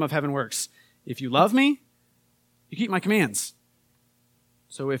the kingdom of heaven works. If you love me, you keep my commands.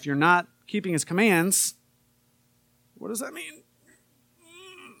 So if you're not keeping his commands, what does that mean?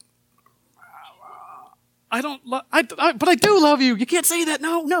 But I do love you. You can't say that.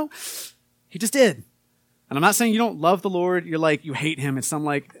 No. He just did. And I'm not saying you don't love the Lord. You're like, you hate him. It's some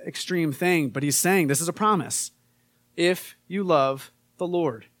like extreme thing. But he's saying this is a promise. If you love the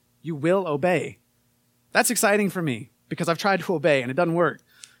Lord, you will obey. That's exciting for me because I've tried to obey and it doesn't work.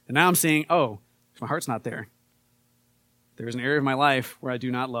 And now I'm seeing, oh, my heart's not there. There's an area of my life where I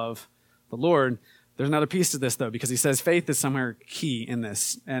do not love the Lord. There's another piece to this, though, because he says faith is somewhere key in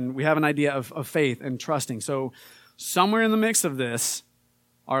this. And we have an idea of faith and trusting. So somewhere in the mix of this,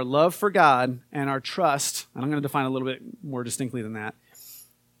 our love for God and our trust, and I'm going to define a little bit more distinctly than that,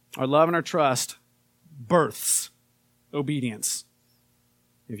 our love and our trust births obedience.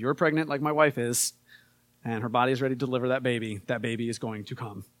 If you're pregnant like my wife is, and her body is ready to deliver that baby is going to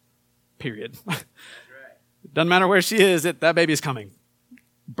come. Period. That's right. Doesn't matter where she is, that baby is coming.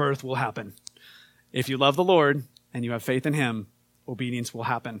 Birth will happen. If you love the Lord and you have faith in him, obedience will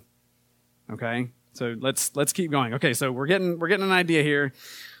happen. Okay? So let's keep going. Okay, so we're getting an idea here.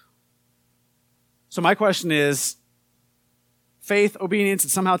 So my question is, faith, obedience,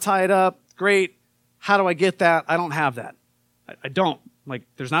 it's somehow tied up. Great. How do I get that? I don't have that. I don't. Like,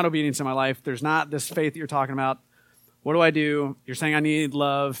 there's not obedience in my life. There's not this faith that you're talking about. What do I do? You're saying I need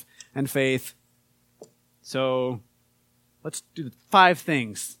love and faith. So let's do 5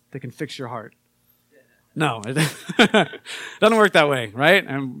 things that can fix your heart. No, it doesn't work that way, right?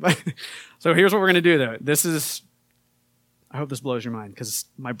 So here's what we're going to do, though. I hope this blows your mind because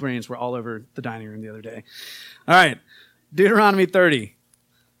my brains were all over the dining room the other day. All right, Deuteronomy 30.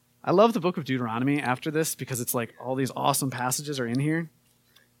 I love the book of Deuteronomy after this because it's like all these awesome passages are in here.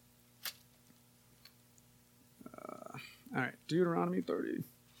 All right, Deuteronomy 30.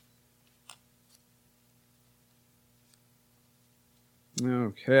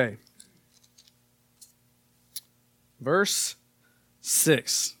 Okay. Verse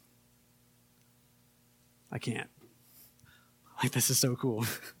 6. I can't. Like, this is so cool.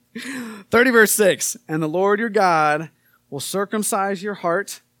 30 verse 6. And the Lord your God will circumcise your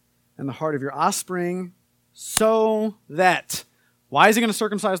heart and the heart of your offspring so that. Why is he going to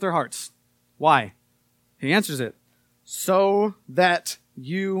circumcise their hearts? Why? He answers it. So that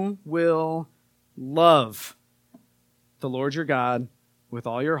you will love the Lord your God with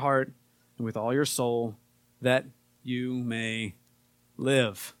all your heart and with all your soul, that you may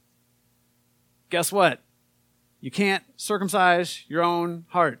live. Guess what? You can't circumcise your own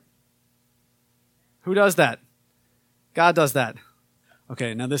heart. Who does that? God does that.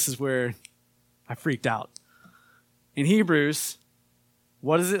 Okay, now this is where I freaked out. In Hebrews,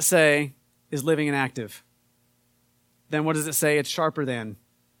 what does it say is living and active? Then what does it say it's sharper than?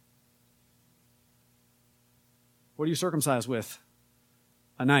 What do you circumcise with?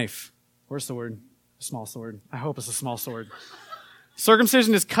 A knife. Where's the word? A small sword. I hope it's a small sword.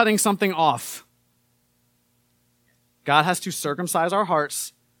 Circumcision is cutting something off. God has to circumcise our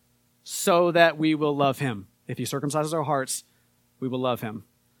hearts so that we will love him. If he circumcises our hearts, we will love him.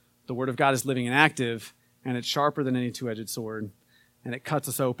 The word of God is living and active, and it's sharper than any two-edged sword, and it cuts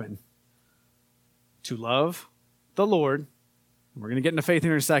us open. To love the Lord, we're going to get into faith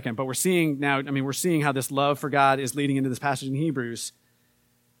here in a second, but we're seeing how this love for God is leading into this passage in Hebrews.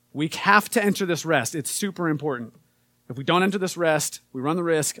 We have to enter this rest. It's super important. If we don't enter this rest, we run the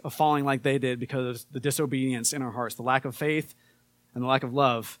risk of falling like they did because of the disobedience in our hearts, the lack of faith and the lack of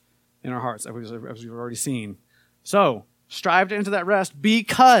love in our hearts, as we've already seen. So, strive to enter that rest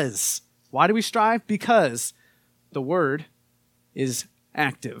because, why do we strive? Because the word is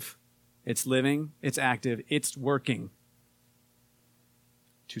active. It's living, it's active, it's working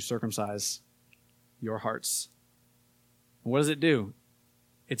to circumcise your hearts. And what does it do?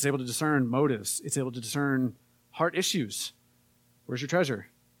 It's able to discern motives. It's able to discern heart issues. Where's your treasure?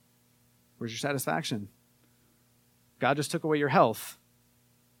 Where's your satisfaction? God just took away your health,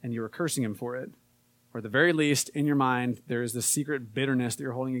 and you were cursing him for it. Or at the very least, in your mind, there is this secret bitterness that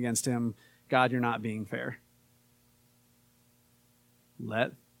you're holding against him. God, you're not being fair.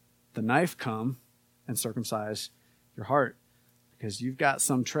 Let the knife come and circumcise your heart, because you've got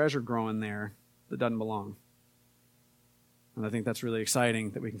some treasure growing there that doesn't belong. And I think that's really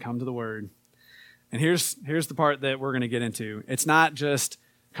exciting that we can come to the Word. And here's the part that we're going to get into. It's not just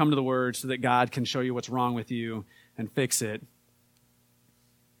come to the Word so that God can show you what's wrong with you and fix it.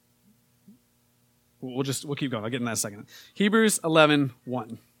 We'll keep going. I'll get in that in a second. Hebrews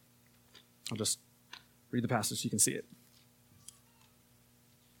 11:1. I'll just read the passage so you can see it.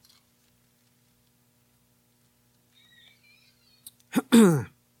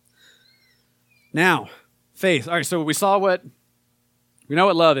 Now, faith. All right, so we know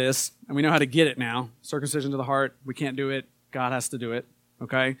what love is, and we know how to get it now. Circumcision to the heart, we can't do it. God has to do it,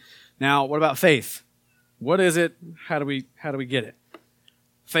 okay? Now, what about faith? What is it? How do we get it?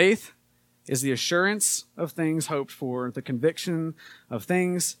 Faith is the assurance of things hoped for, the conviction of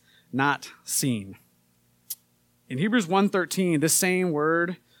things not seen. In Hebrews 1:13, this same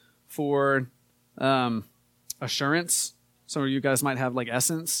word for assurance, some of you guys might have like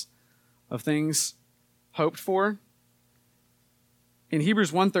essence of things hoped for. In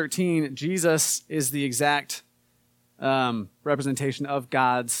Hebrews 1:13, Jesus is the exact representation of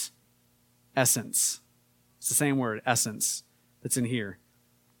God's essence. It's the same word, essence, that's in here.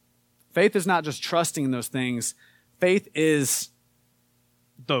 Faith is not just trusting in those things. Faith is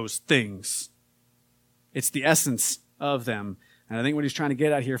those things. It's the essence of them. And I think what he's trying to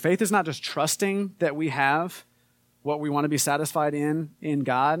get at here, faith is not just trusting that we have what we want to be satisfied in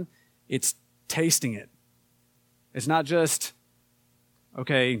God. It's tasting it. It's not just,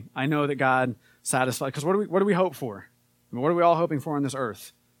 okay, I know that God satisfies. Because what do we hope for? I mean, what are we all hoping for on this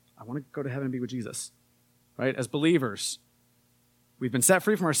earth? I want to go to heaven and be with Jesus. Right? As believers, we've been set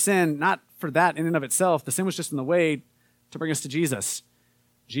free from our sin, not for that in and of itself. The sin was just in the way to bring us to Jesus.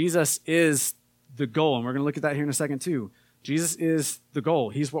 Jesus is the goal, and we're going to look at that here in a second too. Jesus is the goal.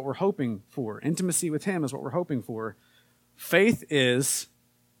 He's what we're hoping for. Intimacy with him is what we're hoping for. Faith is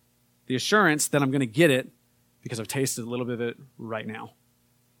the assurance that I'm going to get it because I've tasted a little bit of it right now.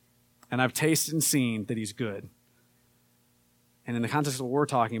 And I've tasted and seen that he's good. And in the context of what we're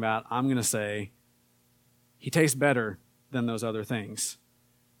talking about, I'm going to say he tastes better than those other things.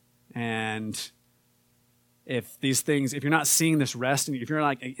 And if you're not seeing this rest, and if you're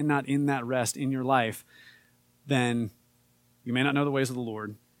not in that rest in your life, then you may not know the ways of the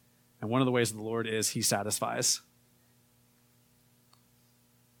Lord. And one of the ways of the Lord is he satisfies.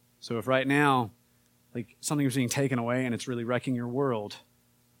 So if right now, like something is being taken away and it's really wrecking your world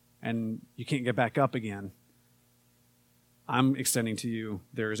and you can't get back up again, I'm extending to you,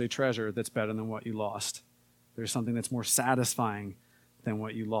 there is a treasure that's better than what you lost. There's something that's more satisfying than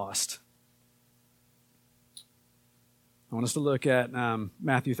what you lost. I want us to look at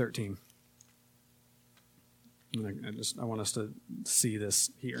Matthew 13. I want us to see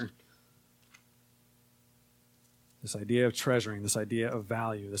this here. This idea of treasuring, this idea of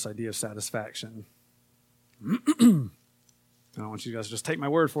value, this idea of satisfaction. I don't want you guys to just take my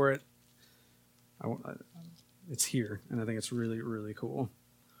word for it. It's here, and I think it's really, really cool.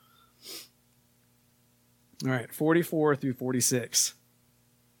 All right, 44 through 46.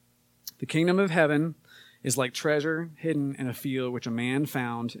 The kingdom of heaven is like treasure hidden in a field which a man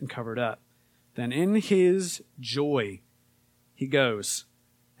found and covered up. Then in his joy he goes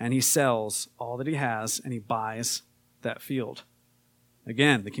and he sells all that he has and he buys that field.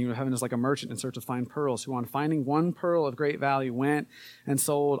 Again, the kingdom of heaven is like a merchant in search of fine pearls who on finding one pearl of great value went and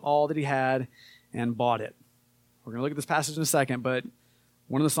sold all that he had and bought it. We're going to look at this passage in a second, but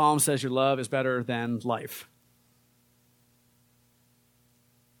one of the Psalms says your love is better than life.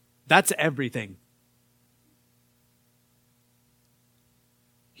 That's everything.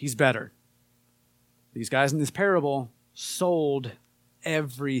 He's better. These guys in this parable sold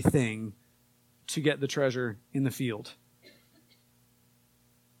everything to get the treasure in the field.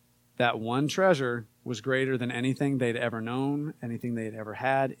 That one treasure was greater than anything they'd ever known, anything they'd ever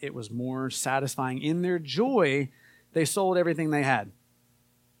had. It was more satisfying. In their joy, they sold everything they had.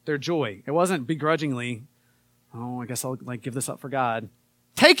 Their joy. It wasn't begrudgingly, I guess I'll give this up for God.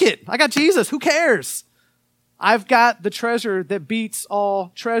 Take it. I got Jesus. Who cares? I've got the treasure that beats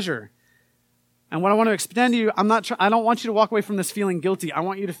all treasure. And what I want to extend to you, I don't want you to walk away from this feeling guilty. I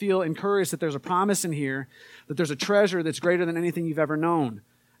want you to feel encouraged that there's a promise in here, that there's a treasure that's greater than anything you've ever known.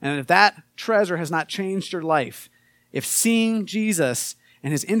 And if that treasure has not changed your life, if seeing Jesus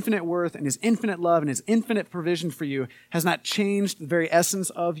and his infinite worth and his infinite love and his infinite provision for you has not changed the very essence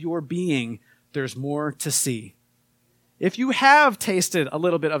of your being, there's more to see. If you have tasted a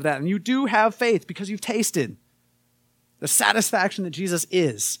little bit of that, and you do have faith because you've tasted the satisfaction that Jesus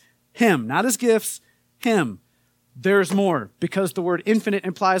is, him, not his gifts, him, there's more, because the word infinite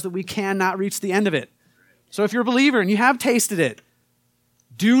implies that we cannot reach the end of it. So if you're a believer and you have tasted it,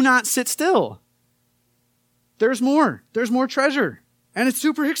 do not sit still. There's more. There's more treasure. And it's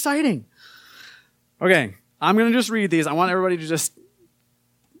super exciting. Okay, I'm going to just read these. I want everybody to just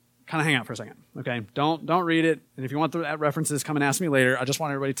kind of hang out for a second. Okay, don't read it. And if you want the references, come and ask me later. I just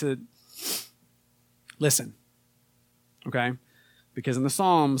want everybody to listen. Okay? Because in the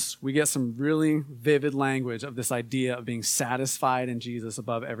Psalms, we get some really vivid language of this idea of being satisfied in Jesus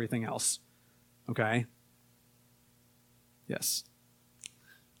above everything else. Okay? Yes.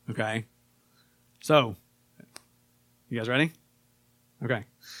 Okay. So, you guys ready? Okay.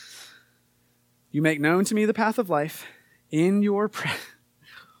 You make known to me the path of life. In your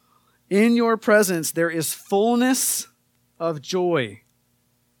presence there is fullness of joy.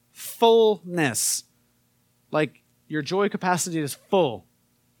 Fullness. Like your joy capacity is full.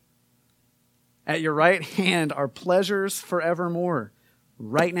 At your right hand are pleasures forevermore.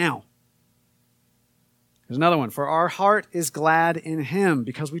 Right now. There's another one. For our heart is glad in him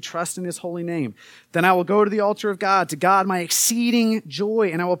because we trust in his holy name. Then I will go to the altar of God, to God my exceeding joy,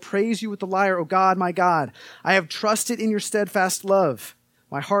 and I will praise you with the lyre, O God, my God. I have trusted in your steadfast love.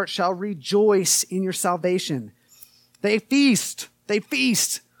 My heart shall rejoice in your salvation. They feast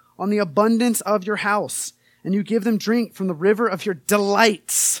on the abundance of your house, and you give them drink from the river of your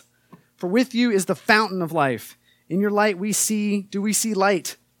delights. For with you is the fountain of life. In your light we see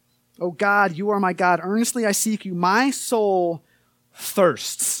light. O God, you are my God. Earnestly I seek you. My soul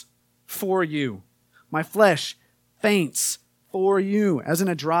thirsts for you. My flesh faints for you, as in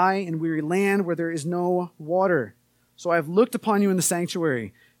a dry and weary land where there is no water. So I have looked upon you in the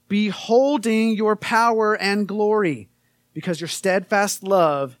sanctuary, beholding your power and glory. Because your steadfast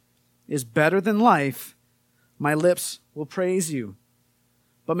love is better than life, my lips will praise you.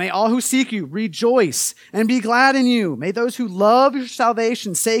 But may all who seek you rejoice and be glad in you. May those who love your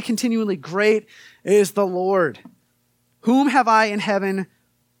salvation say continually, great is the Lord. Whom have I in heaven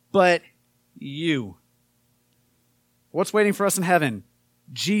but you? What's waiting for us in heaven?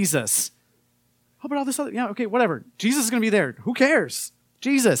 Jesus. How about all this other? Yeah, okay, whatever. Jesus is going to be there. Who cares?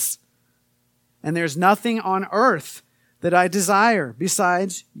 Jesus. And there's nothing on earth that I desire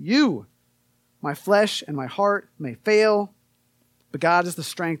besides you. My flesh and my heart may fail, but God is the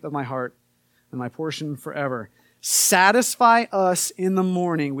strength of my heart and my portion forever. Satisfy us in the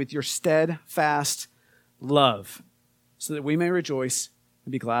morning with your steadfast love, so that we may rejoice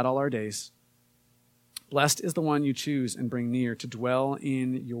and be glad all our days. Blessed is the one you choose and bring near to dwell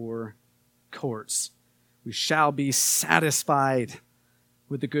in your courts. We shall be satisfied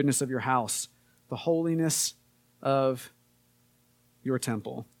with the goodness of your house, the holiness of your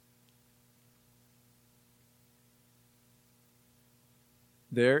temple.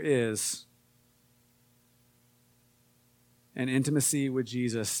 There is an intimacy with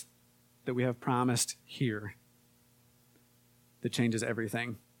Jesus that we have promised here that changes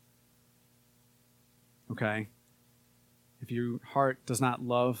everything. Okay? If your heart does not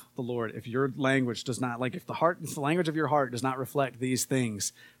love the Lord, if your language does not, if the language of your heart does not reflect these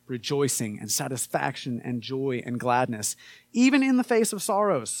things, rejoicing and satisfaction and joy and gladness, even in the face of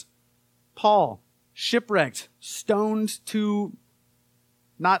sorrows. Paul, shipwrecked, stoned to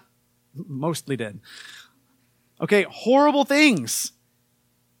not mostly dead. Okay, horrible things.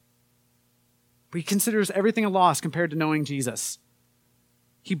 But he considers everything a loss compared to knowing Jesus.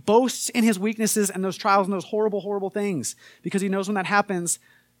 He boasts in his weaknesses and those trials and those horrible, horrible things because he knows when that happens,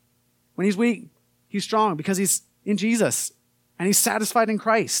 when he's weak, he's strong because he's in Jesus and he's satisfied in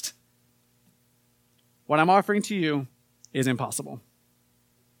Christ. What I'm offering to you is impossible.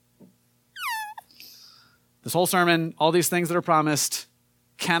 This whole sermon, all these things that are promised,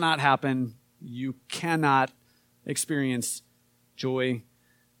 cannot happen. You cannot experience joy.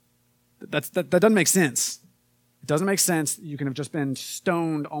 That doesn't make sense. It doesn't make sense that you can have just been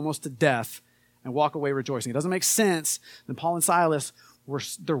stoned almost to death and walk away rejoicing. It doesn't make sense that Paul and Silas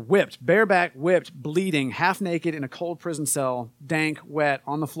they're whipped, bareback whipped, bleeding, half naked in a cold prison cell, dank, wet,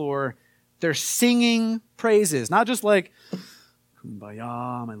 on the floor. They're singing praises, not just like,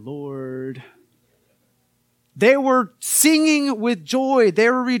 Kumbaya, my Lord. They were singing with joy. They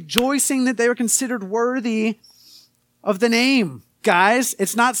were rejoicing that they were considered worthy of the name. Guys,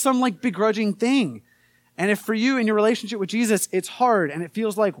 it's not some begrudging thing. And if for you in your relationship with Jesus, it's hard and it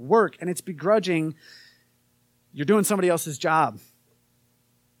feels like work and it's begrudging, you're doing somebody else's job.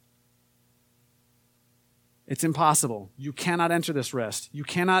 It's impossible. You cannot enter this rest. You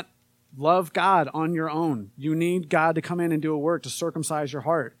cannot love God on your own. You need God to come in and do a work to circumcise your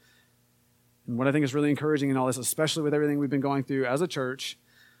heart. And what I think is really encouraging in all this, especially with everything we've been going through as a church,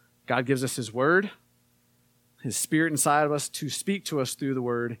 God gives us his word, his spirit inside of us to speak to us through the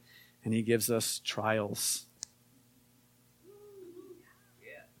word, and he gives us trials.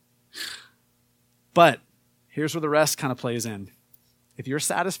 But here's where the rest kind of plays in. If you're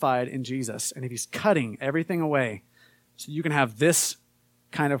satisfied in Jesus, and if he's cutting everything away, so you can have this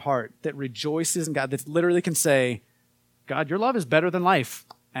kind of heart that rejoices in God, that literally can say, God, your love is better than life.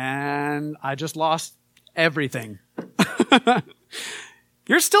 And I just lost everything.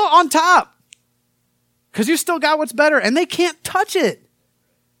 You're still on top because you still got what's better, and they can't touch it.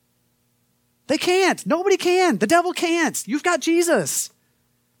 They can't. Nobody can. The devil can't. You've got Jesus.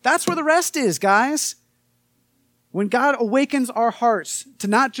 That's where the rest is, guys. When God awakens our hearts to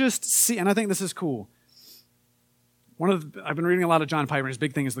not just see, and I think this is cool. I've been reading a lot of John Piper, and his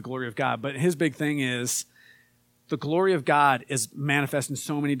big thing is the glory of God, but his big thing is the glory of God is manifest in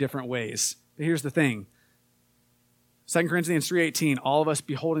so many different ways. But here's the thing. 2 Corinthians 3:18, all of us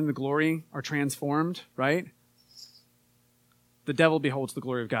beholding the glory are transformed, right? The devil beholds the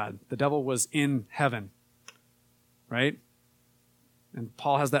glory of God. The devil was in heaven, right? And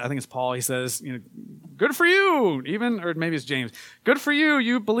Paul has that, I think it's Paul, he says, good for you, even, or maybe it's James. Good for you,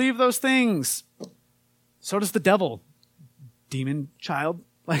 you believe those things. So does the devil, demon child.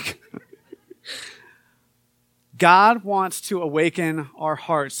 God wants to awaken our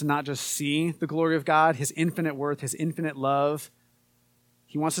hearts to not just see the glory of God, his infinite worth, his infinite love.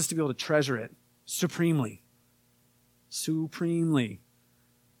 He wants us to be able to treasure it supremely. Supremely.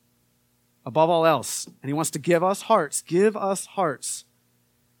 Above all else. And he wants to give us hearts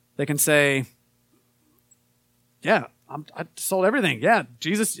that can say, yeah, I sold everything. Yeah,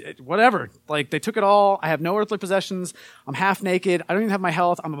 Jesus, whatever. They took it all. I have no earthly possessions. I'm half naked. I don't even have my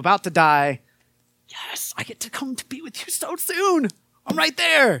health. I'm about to die. Yes, I get to come to be with you so soon. I'm right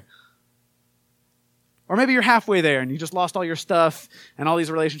there. Or maybe you're halfway there and you just lost all your stuff and all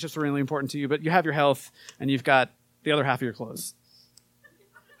these relationships are really important to you, but you have your health and you've got the other half of your clothes.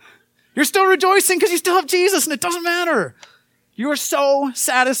 You're still rejoicing because you still have Jesus and it doesn't matter. You are so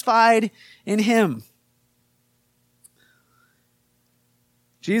satisfied in him.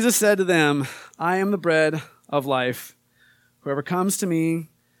 Jesus said to them, I am the bread of life. Whoever comes to me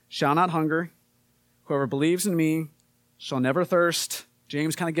shall not hunger. Whoever believes in me shall never thirst.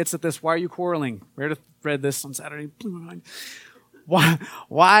 James kind of gets at this. Why are you quarreling? Meredith read this on Saturday. Blew my mind.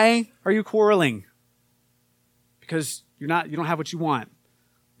 Why are you quarreling? Because you don't have what you want.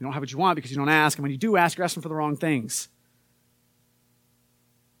 You don't have what you want because you don't ask. And when you do ask, you're asking for the wrong things.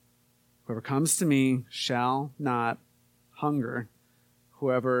 Whoever comes to me shall not hunger.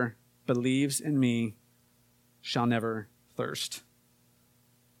 Whoever believes in me shall never thirst.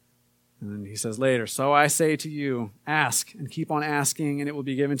 And then he says later, so I say to you, ask and keep on asking and it will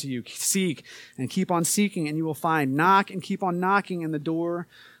be given to you. Seek and keep on seeking and you will find. Knock and keep on knocking and the door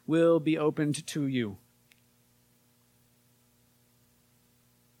will be opened to you.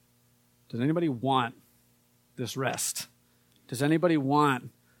 Does anybody want this rest? Does anybody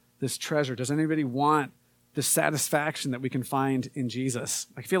want this treasure? Does anybody want this satisfaction that we can find in Jesus?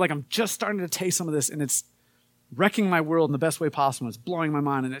 I feel like I'm just starting to taste some of this and it's wrecking my world in the best way possible. It's blowing my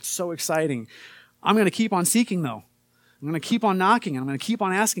mind and it's so exciting. I'm going to keep on seeking though. I'm going to keep on knocking and I'm going to keep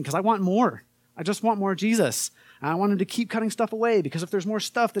on asking because I want more. I just want more of Jesus. And I want him to keep cutting stuff away because if there's more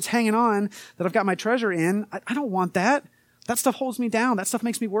stuff that's hanging on that I've got my treasure in, I don't want that. That stuff holds me down. That stuff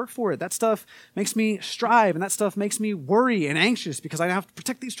makes me work for it. That stuff makes me strive and that stuff makes me worry and anxious because I have to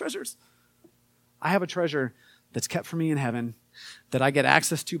protect these treasures. I have a treasure that's kept for me in heaven that I get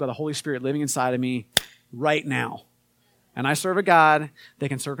access to by the Holy Spirit living inside of me right now. And I serve a God that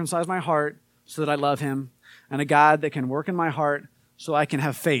can circumcise my heart so that I love him, and a God that can work in my heart so I can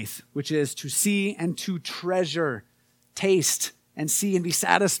have faith, which is to see and to treasure, taste and see and be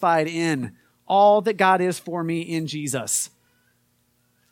satisfied in all that God is for me in Jesus.